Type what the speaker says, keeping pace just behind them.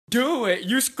Do it.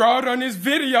 You scrolled on this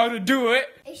video to do it.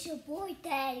 It's your boy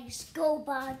Daddy's Go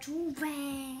by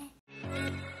Joovier.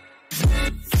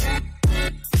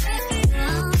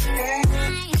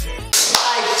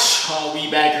 We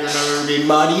back here,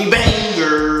 everybody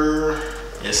banger.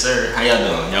 Yes, sir. How y'all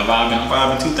doing? Y'all vibing? I'm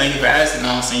vibing too. Thank you for asking. You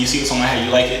know what I'm saying? You see what's on my head?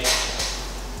 You like it?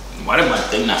 Why did my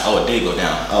thing not? Oh, it did go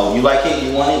down. Oh, you like it?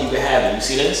 You want it? You can have it. You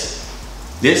see this?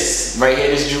 This right here,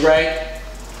 this Joovier,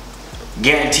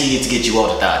 guaranteed to get you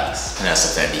all the thotties. And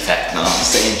that's a fatty fact. You know what I'm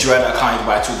saying? Joovier.com, you can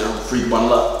buy two of them free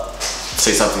bundle up.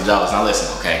 Say something $2. Now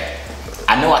listen, okay?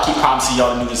 I know I keep promising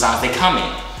y'all the new designs. They coming.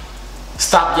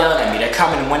 Stop yelling at me. They're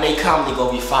coming. When they come, they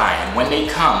gonna be fire. And when they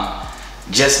come,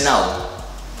 just know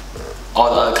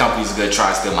all the other companies are gonna try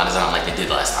and steal my design like they did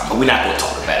last time. But we're not gonna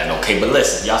talk about it, okay? But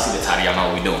listen, y'all see the title, y'all know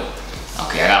what we're doing.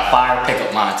 Okay, I got a fire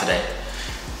pickup line today.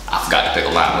 I forgot the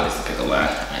pickup line. What is the pickup line?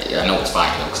 I know it's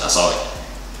fire though, because I saw it.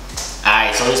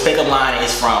 Alright, so this pickup line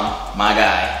is from my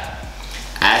guy,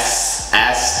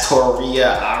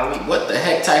 Astoria Ari. What the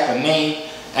heck type of name?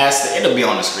 It'll be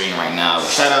on the screen right now.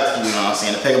 Shout out to you, you know what I'm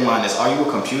saying? The pickup line is, are you a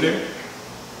computer?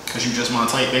 Cause you just wanna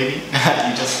type, baby.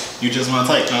 you just wanna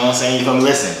type, you know what I'm saying? You feel me?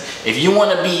 Listen, if you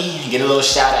wanna get a little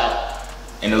shout out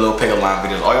in the little pickup line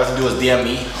videos, all you have to do is DM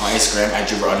me on Instagram at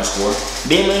Joovier_.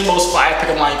 DM me the most fire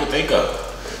pickup line you could think of.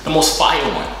 The most fire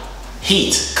one.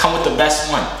 Heat, come with the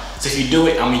best one. So if you do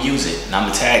it, I'm gonna use it and I'm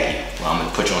gonna tag you. Well, I'm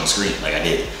gonna put you on the screen like I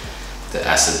did.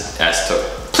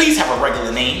 Please have a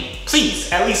regular name,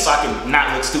 please. At least so I can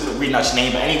not look stupid reading out your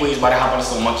name. But anyways, about to hop on this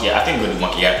little monkey app. I think we're gonna do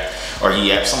monkey app or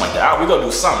app, something like that. All right, we're gonna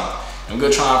do something. And we're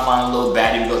gonna try and find a little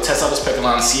baddie. We're gonna test out this pickup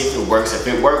line and see if it works. If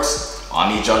it works, all I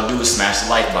need y'all to do is smash the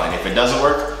like button. If it doesn't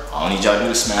work, all I need y'all to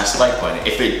do is smash the like button.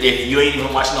 If you ain't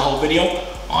even watching the whole video,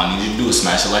 all I need you to do is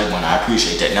smash the like button. I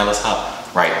appreciate that. Now let's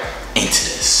hop right into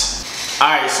this.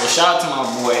 Alright, so shout out to my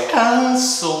boy,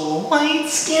 so white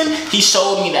skin. He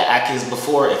showed me that Atkins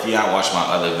before. If you haven't watched my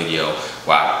other video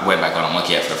where I went back on a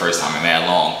monkey app for the first time in mad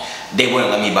long, they wouldn't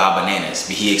let me buy bananas.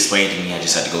 But he explained to me I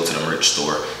just had to go to the merch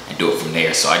store and do it from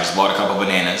there. So I just bought a couple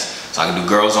bananas so I can do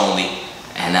girls only.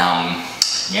 And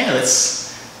yeah,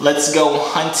 let's go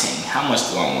hunting. How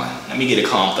much do I want? Let me get a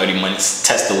calm 30 minutes,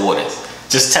 test the waters.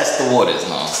 Just test the waters, you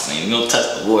know what I'm saying? You know,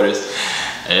 test the waters.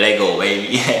 Let go,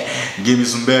 baby. Give me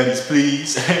some baddies,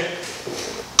 please.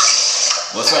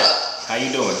 What's up? How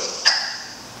you doing?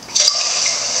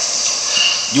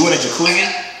 You in a jacuzzi?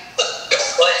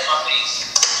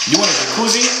 You in a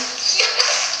jacuzzi?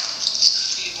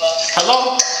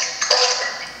 Hello?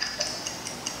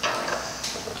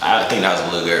 I think that was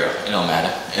a little girl. It don't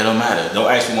matter. It don't matter. Don't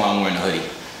ask me why I'm wearing a hoodie.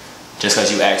 Just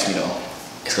because you asked me though,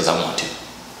 it's because I want to.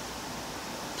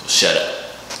 So shut up.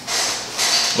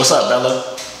 What's up, Bella?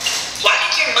 Why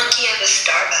did your monkey have a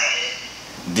star by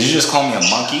it? Did you just call me a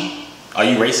monkey? Are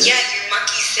you racist? Yeah, your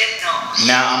monkey signal.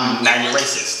 Now you're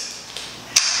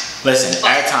racist. Listen,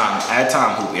 add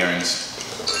time, hoop earrings.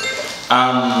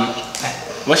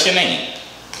 What's your name?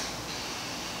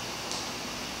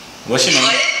 What's your name?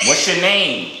 What? What's your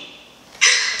name?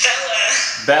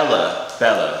 Bella.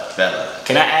 Bella.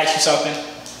 Can I ask you something?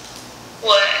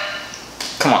 What?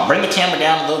 Come on, bring the camera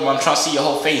down a little more. I'm trying to see your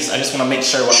whole face. I just want to make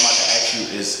sure what I'm about to ask you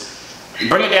is.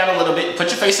 Bring it down a little bit. Put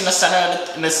your face in the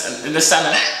center. In the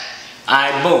center.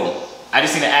 Alright, boom. I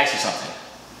just need to ask you something.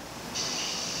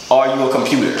 Are you a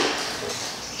computer?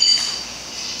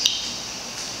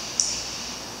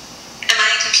 Am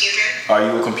I a computer? Are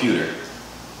you a computer?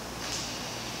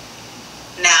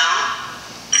 No.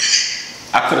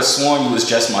 I could have sworn you was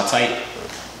just my type.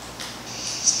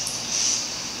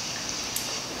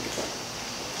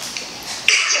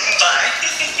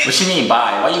 What you mean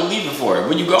bye? Why you leaving for it?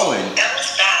 Where you going? That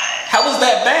was bad. How was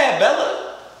that bad,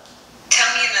 Bella? Tell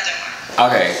me another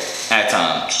one. Okay, at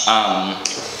time.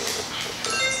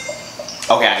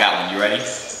 Okay, I got one. You ready?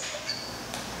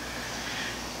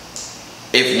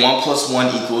 If 1 + 1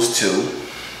 = 2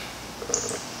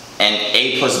 and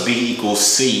A + B =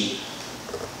 C.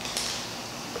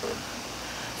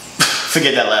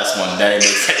 Forget that last one. That didn't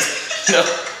make sense. No.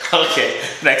 Okay,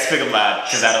 next pickup line,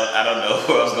 because I don't know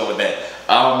where I was going with that.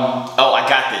 Oh, I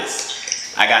got this.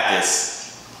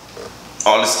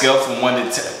 On a scale from 1 to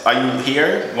 10, are you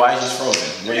here? Why is this frozen?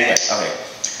 Where you at? Okay.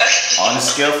 On a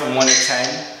scale from 1 to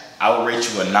 10, I would rate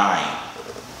you a 9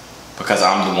 because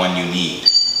I'm the one you need.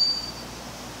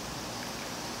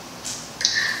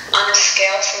 On a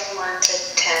scale from 1 to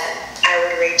 10, I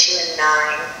would rate you a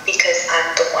 9 because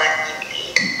I'm the one you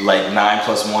need. Like 9 +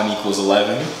 1 =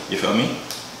 11. You feel me?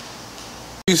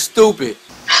 You stupid.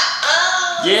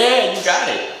 Yeah, you got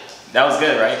it. That was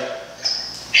good, right?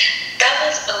 That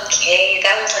was okay.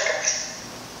 That was like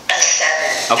a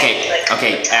 7. Okay, Like,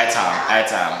 okay, add time.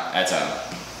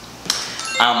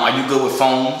 Are you good with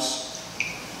phones?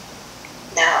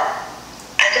 No.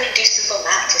 I couldn't do simple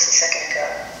math just a second ago.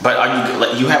 But are you good,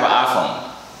 like, you have an iPhone?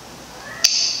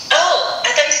 Oh,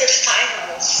 I thought you said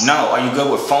finals. No, are you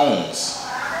good with phones?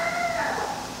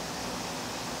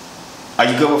 Are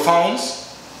you good with phones?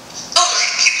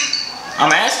 Oh.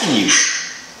 I'm asking you.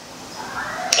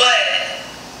 What?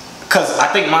 Because I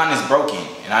think mine is broken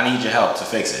and I need your help to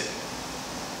fix it.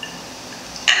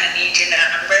 I need your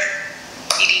number.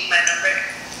 You need my number?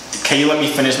 Can you let me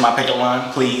finish my pickup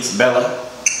line, please, Bella?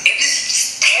 It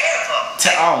was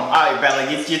terrible. Alright, Bella,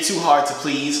 you're too hard to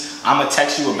please. I'm going to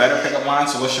text you a better pickup line,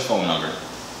 so what's your phone number?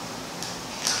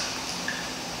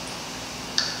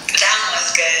 That one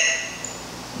was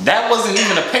good. That wasn't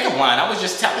even a pickup line, I was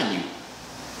just telling you.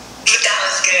 But that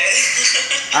was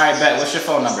good. Alright, bet, what's your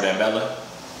phone number then, Bella?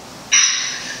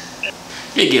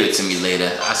 You give it to me later.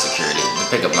 I secured it. The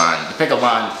pickup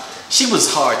line. She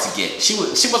was hard to get. She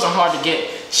wasn't hard to get.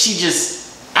 She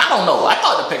just, I don't know. I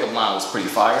thought the pickup line was pretty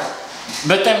fire.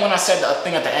 But then when I said the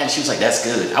thing at the end, she was like, "That's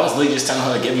good." I was literally just telling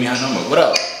her to give me her number. What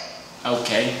up?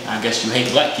 Okay, I guess you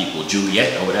hate black people,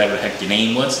 Joovier, or whatever the heck your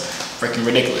name was. Freaking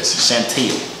ridiculous.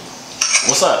 Chantel.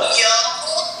 What's up? Yo.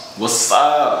 What's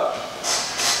up?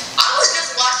 I was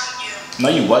just watching you. No,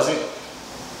 you wasn't.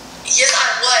 Yes,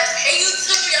 I was. Hey, you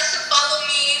too. Y'all should follow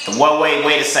me. Well,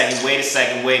 wait a second.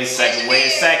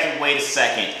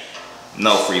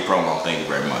 No free promo, thank you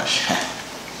very much.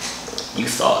 You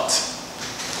thought.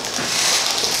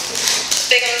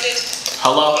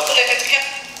 Hello?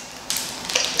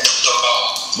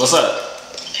 What's up?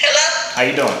 Hello? How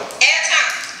you doing?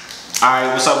 Airtime.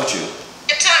 Alright, what's up with you?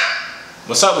 Airtime.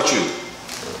 What's up with you?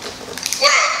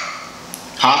 Where?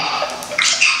 Huh?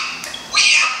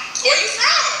 Where you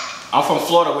from? I'm from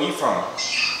Florida, where you from?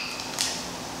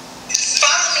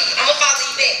 Follow me. I'm gonna follow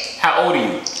you back. How old are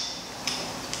you?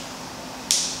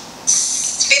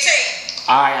 15.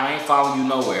 Alright, I ain't following you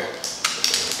nowhere.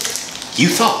 You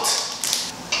thought.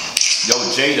 Yo,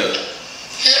 Jada.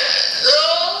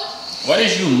 Hello? What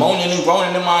is you moaning and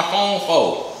groaning in my phone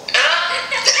for? I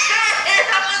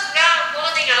was not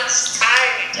moaning. I was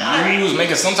tired. You was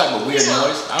making some type of weird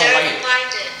noise. I don't like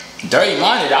it.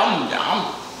 Dirty-minded?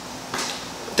 I'm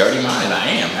dirty-minded, I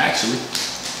am, actually.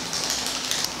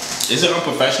 Is it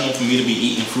unprofessional for me to be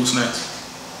eating fruit snacks?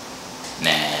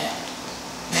 Nah,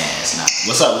 it's not.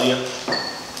 What's up, Leah?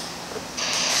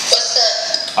 What's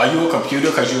up? Are you a computer?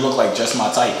 Because you look like just my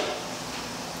type.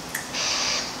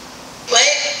 What?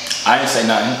 I didn't say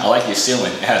nothing. I like your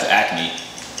ceiling. It has acne.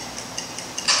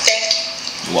 Thank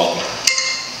you. You're welcome.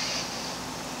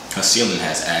 Her ceiling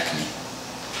has acne.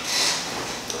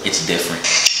 It's different.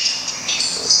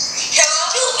 Hello?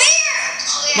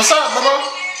 Joovier! What's up, bro?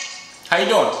 How you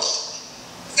doing?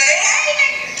 Say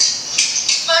hey.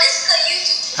 Oh, this is a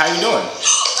YouTube. How you doing?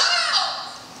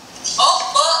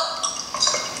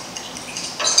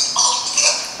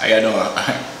 How y'all doing?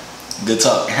 Good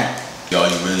talk. Y'all,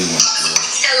 you really want to.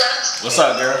 Hello? What's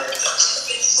up, girl?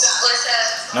 What's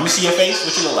up? Let me see your face.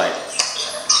 What you look like?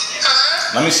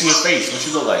 Huh? Let me see your face. What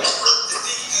you look like?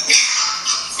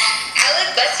 I look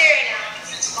busty right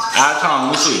now. Icon,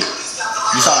 let me see.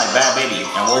 You sound like Bad Baby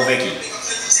and Woe Vicky.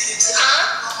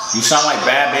 Huh? You sound like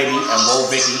Bad Baby and Woe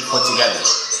Vicky put together.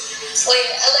 Wait,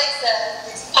 Alexa,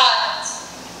 pause.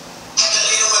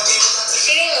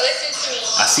 She didn't listen to me.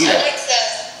 I see that. Alexa,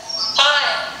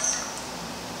 pause.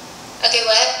 Okay,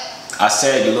 what? I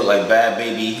said you look like Bad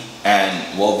Baby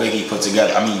and Woe Vicky put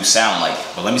together. I mean, you sound like,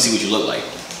 but let me see what you look like.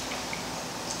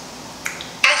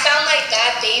 I sound like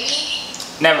Bad Baby?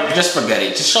 Never, just forget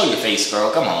it. Just show your face,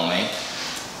 girl. Come on, man.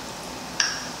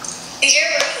 You're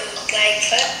rude, like,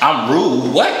 fuck. I'm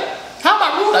rude. What? How am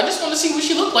I rude? I just want to see what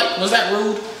she looked like. Was that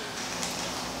rude?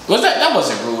 Was that? That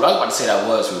wasn't rude. I was about to say that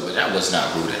was rude, but that was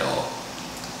not rude at all.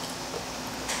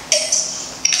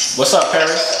 What's up,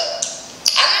 Paris?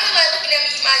 I know you like looking at me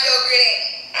eat my yogurt in.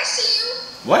 I see you.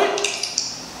 What?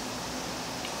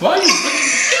 Why are you?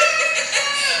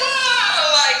 Oh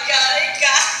my god,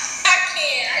 I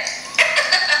can't.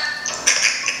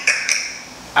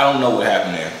 I don't know what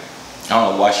happened there. I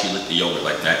don't know why she licked the yogurt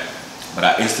like that, but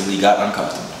I instantly got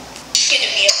uncomfortable. Get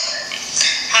me up.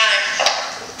 Hi.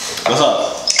 What's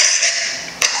up?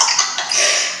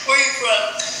 Where you from?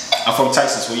 I'm from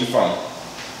Texas. Where you from?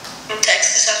 From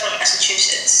Texas. I'm from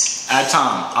Massachusetts. At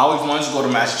time, I always wanted to go to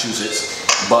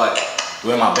Massachusetts, but the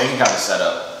way my bank account is set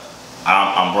up,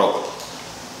 I'm broke.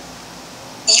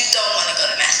 You don't want to go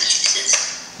to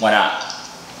Massachusetts Why not?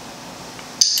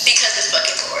 because it's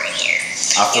fucking boring here.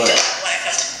 I feel You it. don't want to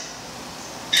come to.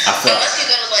 I feel Unless you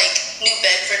go to like New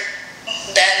Bedford,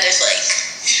 then there's like,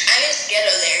 I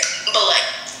ghetto there, but like,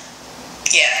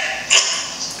 yeah.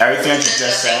 Everything that you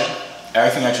just said.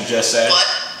 Everything that you just said. What?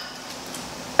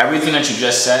 Everything that you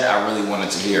just said, I really wanted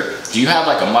to hear. Do you have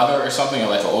like a mother or something, or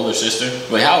like an older sister?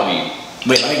 Wait, how old are you?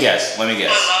 Wait, let me guess. Let me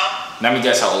guess. My mom. Let me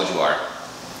guess how old you are.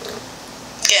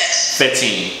 Yes.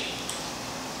 15.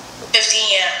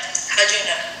 15, yeah. How'd you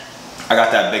know? I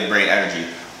got that big brain energy.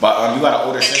 But you got an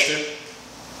older sister?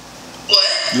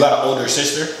 What? You got an older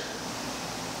sister?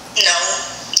 No.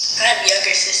 I have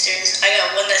younger sisters. I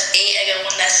got one that's 8, I got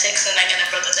one that's 6, and I got a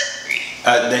brother that's 3.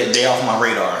 They off my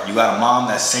radar. You got a mom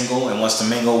that's single and wants to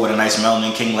mingle with a nice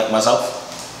melanin king like myself?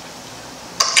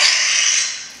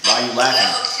 Why are you laughing?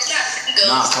 No, she's not single.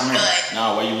 Nah, come here.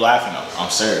 Nah, why are you laughing though?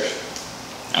 I'm serious.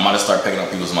 I'm about to start picking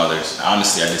up people's mothers.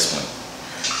 Honestly, at this point.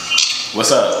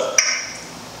 What's up?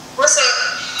 What's up?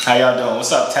 How y'all doing?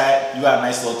 What's up, Tat? You got a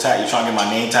nice little tat. You trying to get my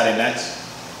name tatted next?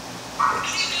 I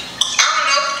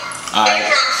don't know.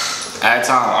 Alright. At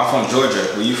time, I'm from Georgia.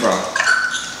 Where you from?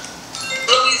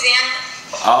 Louisiana.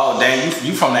 Oh, dang,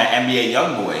 you from that NBA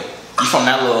young boy. You from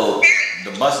that little,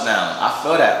 the bust down. I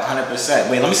feel that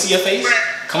 100%. Wait, let me see your face.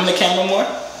 Come in the camera more.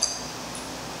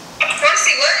 Want to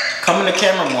see what? Come in the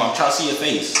camera more. I'm trying to see your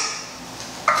face.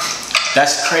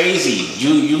 That's crazy.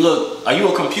 You look, are you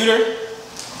a computer?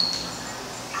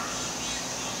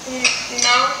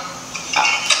 No.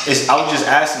 I was just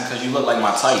asking because you look like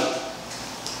my type.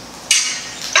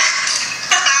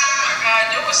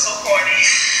 So corny.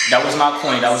 That was not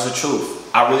corny, that was the truth.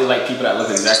 I really like people that look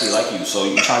exactly like you. So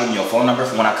you trying to give me your phone number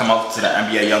for when I come up to the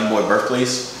NBA Youngboy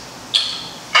birthplace?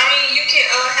 I mean, you can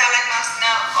have like my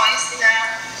Snap on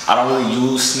Instagram. I don't really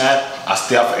use Snap. I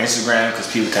stay out for Instagram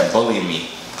because people kept bullying me.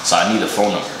 So I need a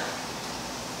phone number.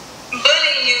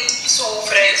 Bullying you, you too old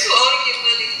for that. You too old to get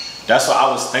bullied. That's what I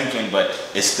was thinking, but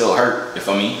it still hurt, if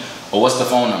I mean. But what's the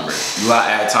phone number? You gotta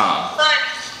add time.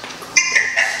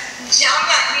 I'm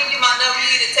not giving you my number.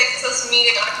 You need to text social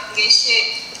media. I can get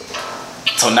shit.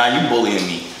 So now you bullying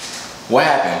me. What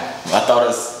happened? I thought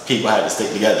us people had to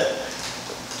stick together.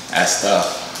 That's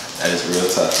tough. That is real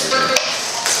tough.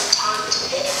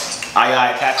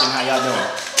 Aye, Captain, how y'all doing? Why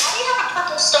do you have a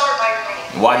purple star by your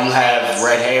name? Why do you have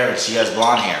red hair and she has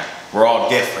blonde hair? We're all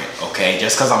different, okay?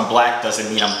 Just because I'm black doesn't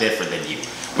mean I'm different than you.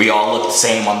 We all look the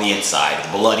same on the inside,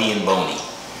 bloody and bony.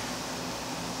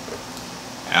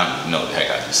 I don't even know what the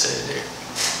heck I just said there.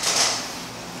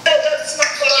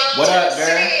 What up, girl?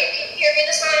 Can you hear me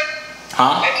this time?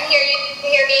 Huh? I can hear you. You can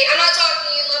hear me. I'm not talking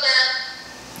to you, my bad.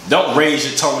 Don't raise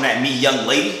your tone at me, young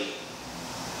lady.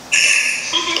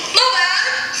 My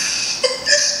bad.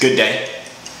 Good day.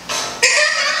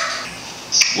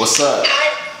 What's up?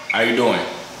 Hi. How you doing?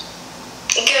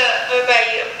 Good. What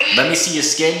about you? Let me see your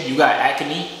skin. You got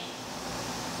acne?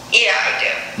 Yeah, I do.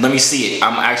 Let me see it.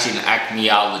 I'm actually an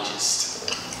acneologist.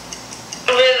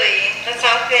 Really? That's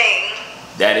not a thing.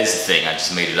 That is the thing. I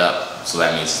just made it up. So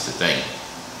that means it's the thing.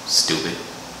 Stupid.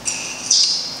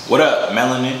 What up,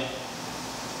 Melanin?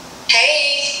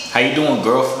 Hey. How you doing,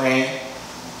 girlfriend?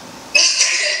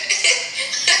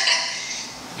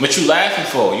 What you laughing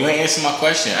for? You ain't answering my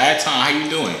question. At time, how you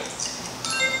doing?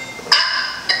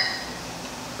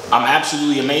 I'm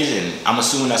absolutely amazing. I'm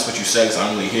assuming that's what you said because I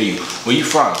don't really hear you. Where you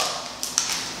from? I'm from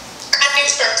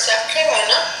South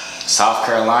Carolina. South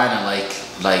Carolina,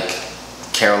 like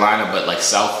Carolina, but like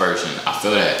South version. I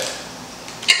feel that.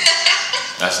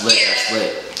 That's lit. Yeah. That's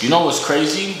lit. You know what's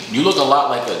crazy? You look a lot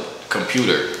like a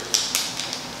computer.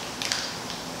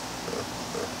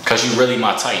 Cause you really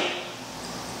my type. Okay,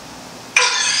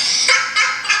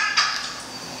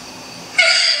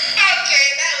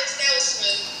 that was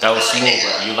smooth. That was I smooth, like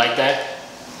bro. You like that?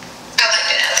 I like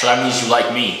it. So that means you like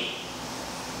me.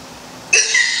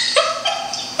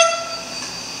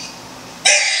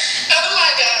 Oh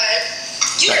my god.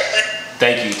 You're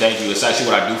Thank you, thank you. It's actually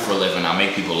what I do for a living. I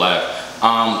make people laugh.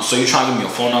 So you trying to give me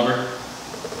your phone number?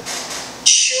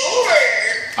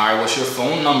 sure. Alright, what's your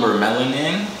phone number,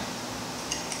 Melanin?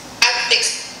 I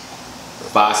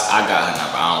fixed. Boss, I got her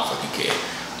number. I don't fucking care.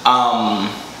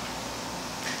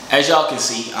 As y'all can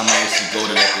see, I'm actually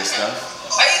golden at this stuff.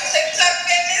 Are you TikTok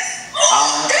famous?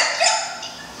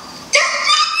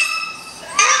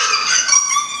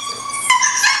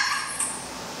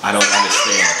 I don't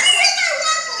understand.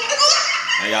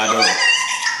 How y'all doing?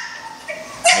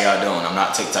 How y'all doing? I'm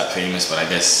not TikTok famous, but I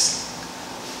guess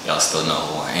y'all still know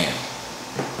who I am.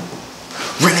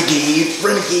 Renegade,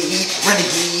 renegade,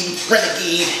 renegade,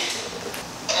 renegade.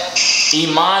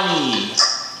 Imani.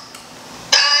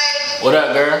 Hi. What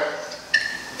up, girl?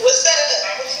 What's up?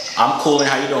 I'm coolin'.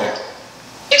 How you doing?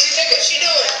 What you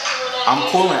doing?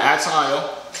 I'm coolin'. At time, yo.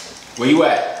 Where you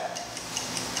at?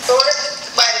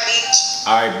 By the beach.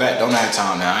 Alright, bet. Don't have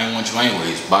time now. I ain't want you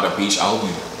anyways. By the beach, I was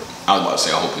about to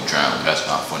say I hope you drown, but that's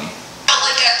not funny. I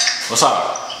like it. What's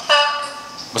up?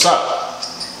 What's up?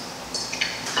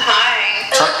 Hi.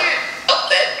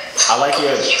 I like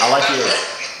your outfit.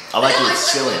 I like your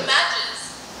ceiling.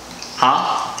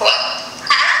 Huh? What?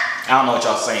 I don't know what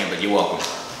y'all saying, but you're welcome.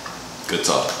 Good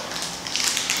talk.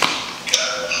 Oh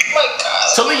my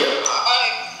God. Talia.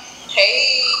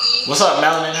 Hey. What's up,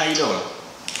 Melanin? How you doing?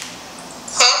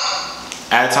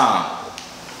 Huh? At a time.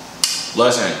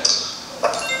 Listen.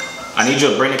 I need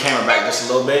you to bring the camera back just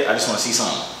a little bit. I just want to see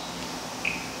something.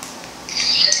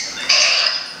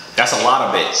 That's a lot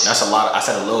of it. That's a lot. I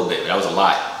said a little bit, but that was a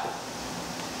lot.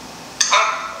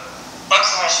 I'm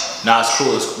sorry. Nah, it's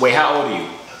cool. Wait, how old are you?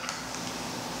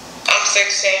 I'm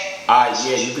 16.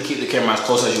 Yeah, you can keep the camera as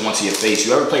close as you want to your face.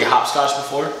 You ever played hopscotch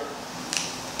before?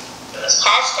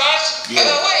 Hopscotch? Yeah.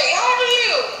 Wait, how old are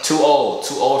you? Too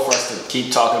old for us to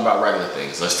keep talking about regular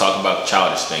things. Let's talk about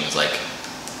childish things like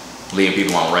leaving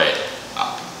people on red.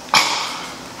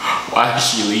 Why did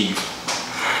she leave?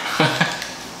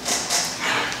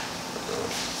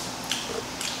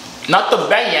 Not the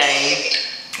bang.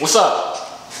 What's up?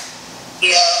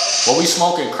 Yeah. What we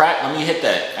smoking? Crack? Let me hit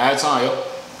that. Out of time, yo.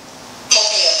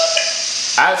 Smoking your mother.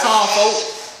 Out of time, folks.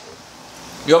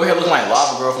 You over here looking like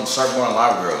Lava Girl from Surfboard and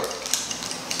Lava Girl.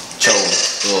 Cho,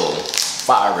 little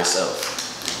fire herself.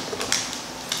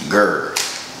 Grr.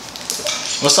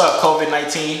 What's up,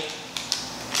 COVID-19?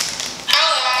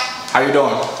 Hello. How you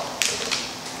doing?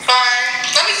 Fine.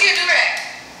 Let me see your do-rag.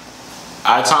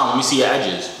 Out of time, let me see your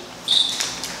edges.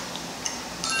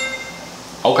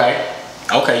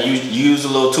 Okay, you use a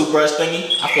little toothbrush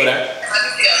thingy? I feel that. Let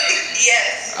me see.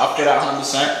 Yes. I feel that 100%.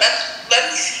 Let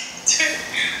me see.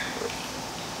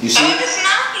 You see? Oh, it's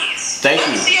nice. Thank Let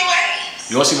you. me see your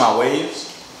waves. You want to see my waves?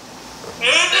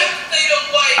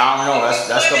 I don't know.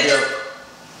 That's gonna be a.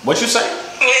 What you say?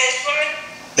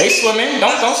 They swimming.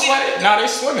 Don't sweat it. No, they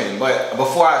swimming. But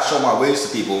before I show my waves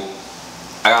to people,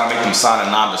 I gotta make them sign a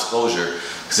non-disclosure.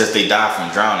 Because if they die from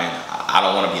drowning, I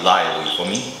don't want to be liable. You feel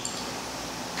me?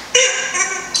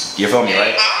 You feel me,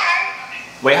 right?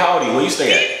 Wait, how old are you? Where you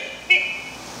stay at?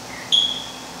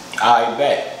 I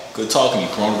bet. Good talking to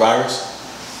you, coronavirus.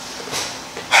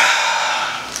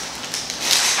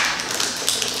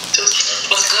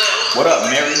 What's good? What up,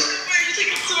 Mary?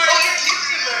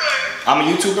 I'm a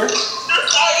YouTuber. What's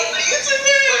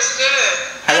good?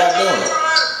 How y'all doing?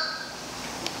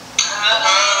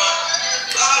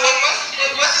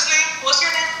 What's his name? What's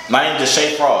your name? My name is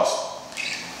Deshae Frost.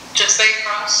 Just say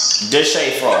Frost.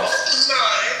 Deshae Frost. No,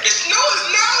 it's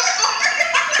not.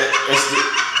 It's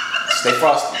Stay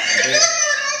Frosty. Okay?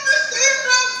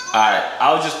 Alright,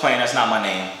 I was just playing. That's not my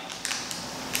name.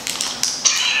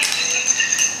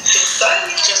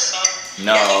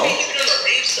 No.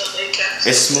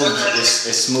 It's smooth.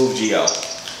 It's smooth Geo. You're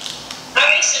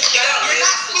not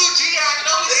smooth Geo.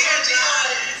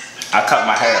 I cut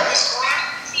my hair.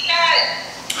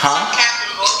 Huh?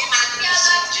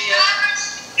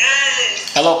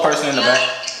 Hello, person in the back.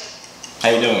 How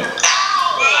you doing?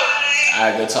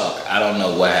 Alright, good talk. I don't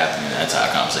know what happened in that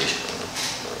entire conversation.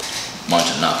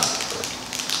 Bunch of nothing.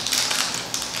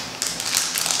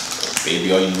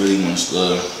 Baby, all you really want is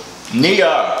love. Nia!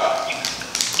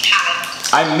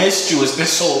 I missed you. It's been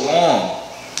so long.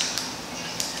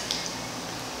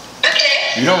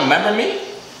 Okay. You don't remember me?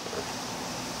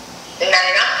 No.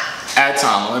 At a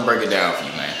time, let me break it down for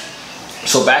you, man.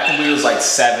 So back when we was like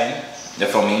 7, you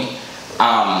feel me?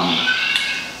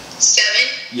 7?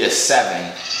 Yeah,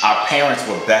 7. Our parents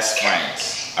were best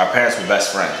friends.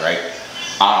 Right?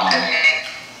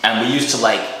 And we used to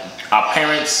like, our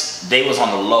parents, they was on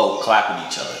the low clapping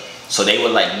each other. So they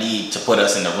would like need to put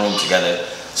us in the room together.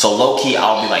 So low key,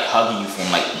 I would be like hugging you from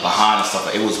like behind and stuff.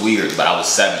 It was weird, but I was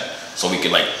 7, so we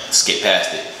could like skip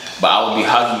past it. But I would be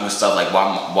hugging you and stuff like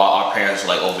while our parents were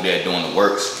like over there doing the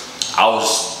works. I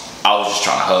was just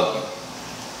trying to hug you.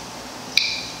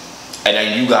 And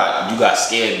then you got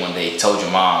scared one day, told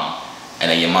your mom, and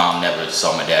then your mom never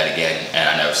saw my dad again, and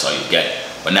I never saw you again.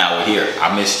 But now we're here.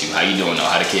 I missed you. How you doing though?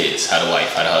 How the kids? How the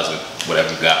wife? How the husband?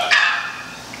 Whatever you got.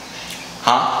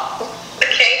 Huh?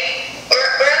 Okay.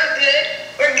 We're good.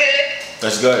 We're good.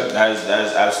 That's good. That is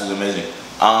absolutely amazing.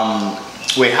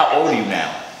 Wait, how old are you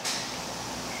now?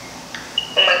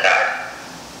 Oh my God.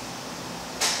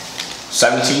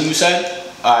 17, you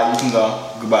said? Alright, you can go.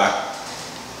 Goodbye.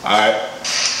 Alright.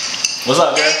 What's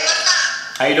up, Hey, girl? what's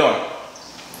up? How you doing?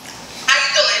 How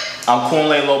you doing? I'm cool and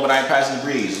lay low, but I ain't passing the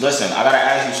breeze. Listen, I gotta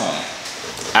ask you something.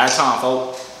 Out of time,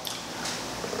 folks.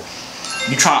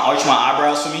 You trying to arch my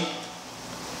eyebrows for me?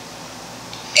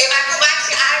 If I could wax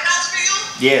your eyebrows for you?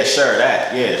 Yeah, sure,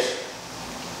 that, yeah.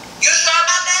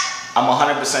 I'm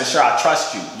 100% sure. I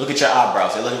trust you. Look at your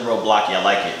eyebrows. They looking real blocky. I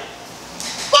like it.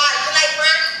 Why? You like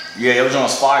mine? Yeah, your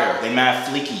joint's fire. They mad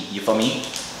fleeky. You feel me?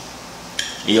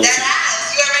 Your That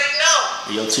ass. You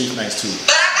already know. your teeth nice too.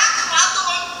 But I got some other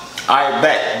one. Alright,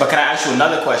 bet. But can I ask you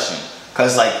another question?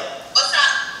 Cause like, What's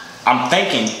up? I'm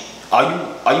thinking, are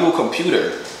you a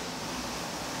computer?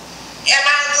 Am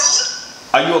I a dude?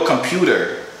 Are you a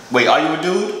computer? Wait, are you a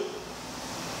dude?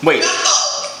 Wait. No.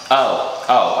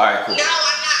 Oh, alright, cool. No, I'm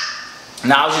not.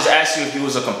 Now I was just asking you if you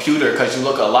was a computer because you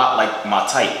look a lot like my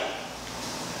type.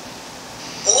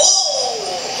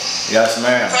 Ooh. Yes,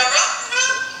 ma'am. For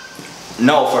real?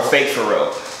 No, for fake for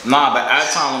real. Nah, but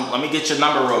at time, let me get your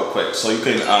number real quick so you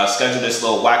can schedule this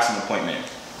little waxing appointment.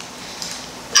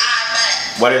 I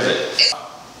bet. What is it?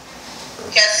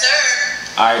 Yes,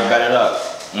 sir. Alright, bet it up.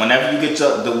 Whenever you get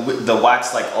the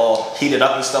wax like all heated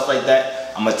up and stuff like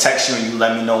that, I'm gonna text you and you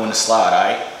let me know when to slide,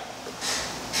 alright?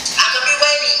 I'm gonna be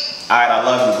waiting. Alright, I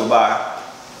love you. Goodbye.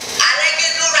 I like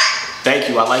your new rack. Thank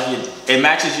you. I like it. It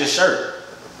matches your shirt.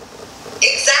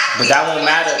 Exactly. But that won't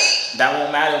matter. That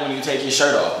won't matter when you take your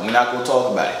shirt off. We're not gonna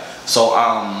talk about it. So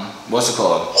what's it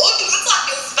called? Oh, you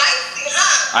talking spicy,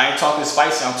 huh? I ain't talking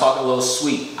spicy. I'm talking a little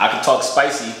sweet. I can talk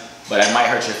spicy, but that might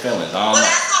hurt your feelings. I don't Well, know.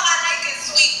 that's how I like it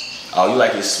sweet. Oh, you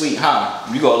like it sweet, huh?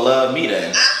 You gonna love me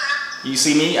then. You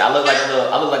see me? I look like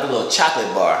a little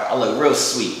chocolate bar. I look real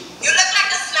sweet. You look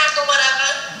like a snack or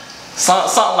whatever.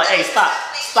 Something like, hey, stop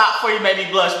before you make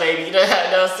me blush, baby. You know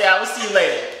what I'm saying? I will see you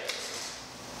later.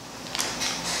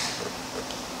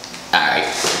 Alright.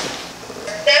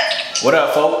 What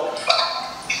up, folk?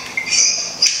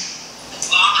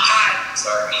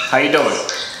 How you doing?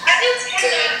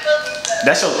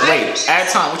 That's your, wait, add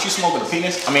time, what you smoking, a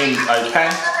penis? I mean, a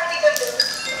pen?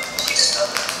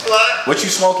 What? What you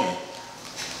smoking?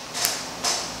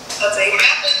 I'll take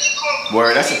it.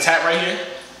 Word, that's a tap right here?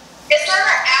 It's not an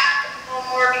app no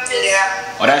more because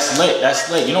Oh, that's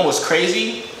lit. You know what's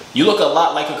crazy? You look a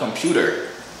lot like a computer.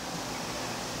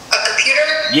 a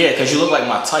computer? Yeah, because you look like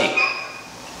my type.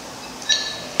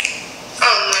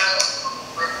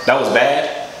 Oh That was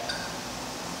bad?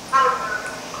 no.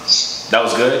 That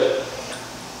was good?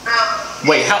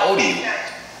 Wait, how old are you?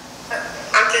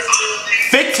 I'm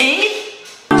 15.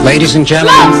 15? Ladies and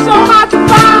gentlemen,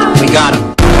 we got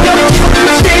him.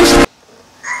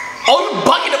 Oh, you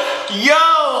bucking up.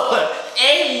 Yo!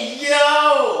 Hey,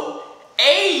 yo!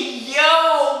 Hey,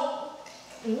 yo!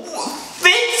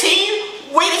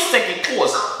 15? Wait a second,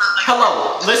 pause.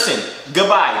 Hello, listen,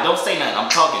 goodbye. Don't say nothing, I'm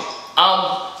talking.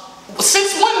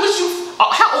 Since when was you,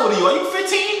 how old are you? Are you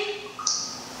 15?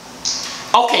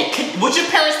 Okay, would your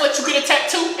parents let you get a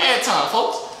tattoo? Add time,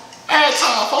 folks. Add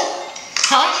time, folks.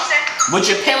 Huh? Would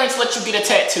your parents let you get a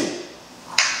tattoo?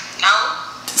 No.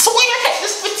 So why the heck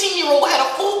this 15-year-old had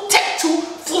a full tattoo,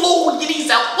 full yitties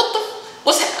out? What the,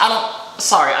 what's that?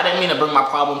 Sorry, I didn't mean to bring my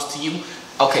problems to you.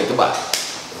 Okay, goodbye.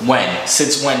 When?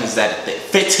 Since when is that a thing?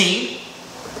 15?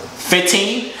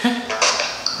 15?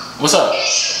 What's up?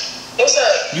 What's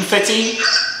up? You 15?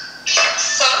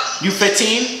 Huh? You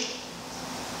 15?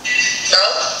 No.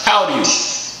 How old are you? 24.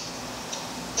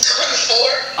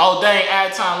 Oh dang,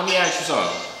 add time, let me ask you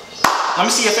something. Let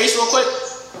me see your face real quick.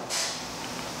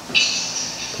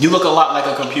 You look a lot like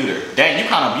a computer. Dang, you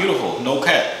kind of beautiful, no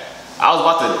cap. I was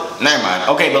about to, never mind.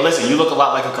 Okay, but listen, you look a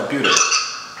lot like a computer.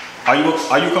 Are you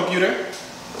a computer?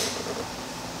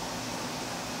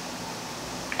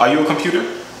 Are you a computer?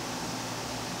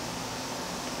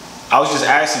 I was just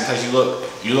asking because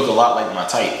you look a lot like my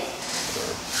type.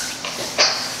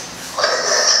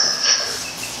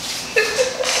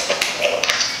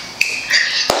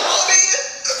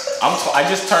 I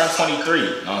just turned 23, you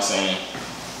know what I'm saying?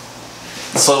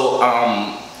 So,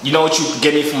 you know what you could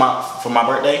give me for my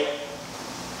birthday?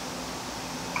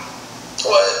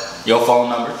 What? Your phone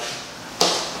number.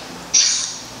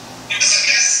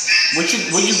 Where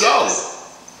you go?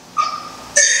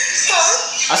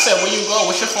 I said, where you go?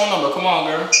 What's your phone number? Come on,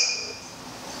 girl.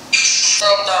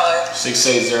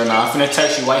 6809. I'm finna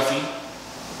text you, wifey.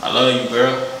 I love you,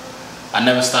 girl. I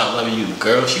never stopped loving you,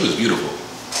 girl. She was beautiful.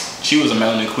 She was a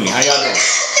melanin queen. How y'all doing?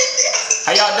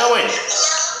 How y'all doing?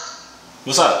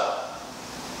 What's up?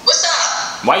 What's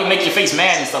up? Why you make your face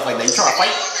mad and stuff like that? You trying to fight?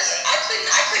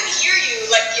 I couldn't hear you.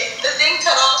 Like the thing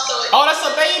cut off, so. Oh, that's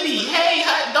a baby. Hey,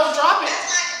 don't drop it.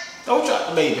 Don't drop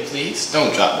the baby, please.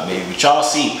 Don't drop the baby. But y'all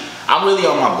see, I'm really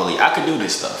on my bully. I could do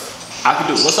this stuff. I could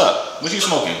do. What's up? What you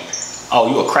smoking? Oh,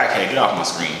 you a crackhead. Get off my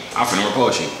screen. I'm finna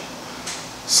report you.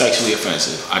 Sexually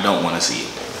offensive. I don't want to see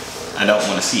it. I don't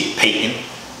want to see it. Peyton.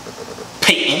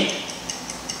 Peyton.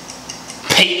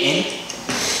 Peyton.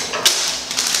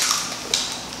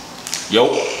 Yo.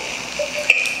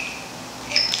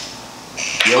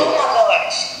 Yo. Oh my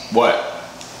gosh. What?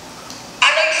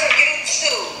 I know you from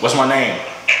YouTube. What's my name?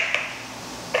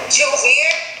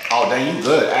 Joovier. Oh, dang, you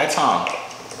good. Add time.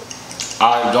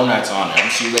 Alright, don't add time.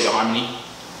 I'm see you later, Harmony.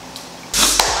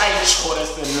 Alright, sure,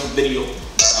 that's the new video.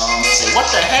 Say, what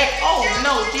the heck? Oh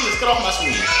no, Jesus, get off my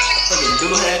screen. Freaking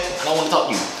doodlehead. I don't want to talk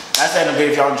to you. That's that in the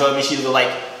video. If y'all enjoyed, make sure you leave a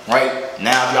like right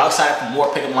now. If y'all excited for more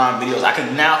pickup line videos, I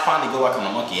can now finally go back on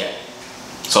the monkey app.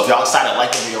 So if y'all excited,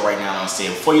 like the video right now. I'm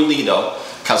saying before you leave though,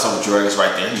 Council with Joovier is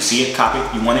right there. You see it, copy it.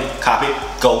 You want it, copy it.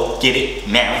 Go get it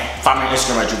now. Find me on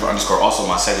Instagram at Joovier_. Also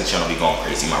my second channel be going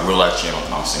crazy. My real life channel. You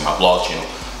know what I'm saying? My blog channel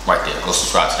right there. Go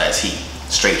subscribe to that. It's heat,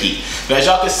 straight heat. But as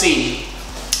y'all can see,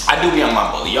 I do be on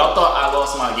my bully. Y'all thought I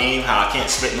lost my game, how I can't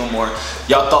spit no more.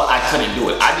 Y'all thought I couldn't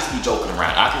do it. I just be joking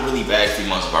around. I can really bag 3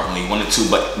 months if I really wanted to,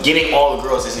 but getting all the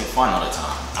girls isn't fun all the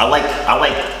time. I like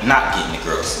not getting the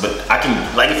girls, but I can,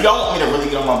 like, if y'all want me to really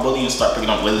get on my bully and start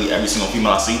picking up literally every single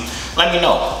female I see, let me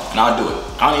know and I'll do it.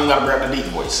 I don't even gotta grab the deep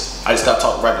voice. I just gotta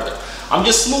talk regular. I'm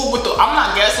just smooth with the, I'm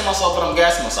not gassing myself, but I'm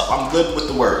gassing myself. I'm good with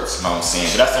the words, you know what I'm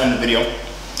saying? But that's the end of the video. You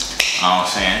know what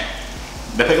I'm saying?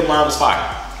 The pickup line was fire.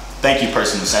 Thank you,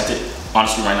 person who sent it.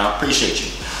 Honestly, right now, appreciate you.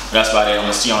 But that's about it. I'm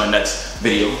gonna see you on the next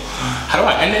video. How do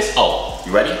I end this? Oh,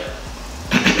 you ready?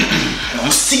 I'm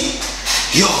gonna see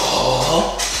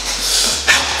yo.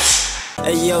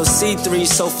 Hey yo, C3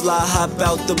 so fly, hop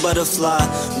out the butterfly.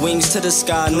 Wings to the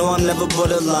sky, no I'm never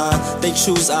borderline. They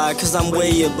choose I, cause I'm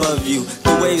way above you.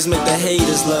 The waves make the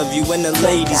haters love you when the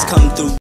ladies come through.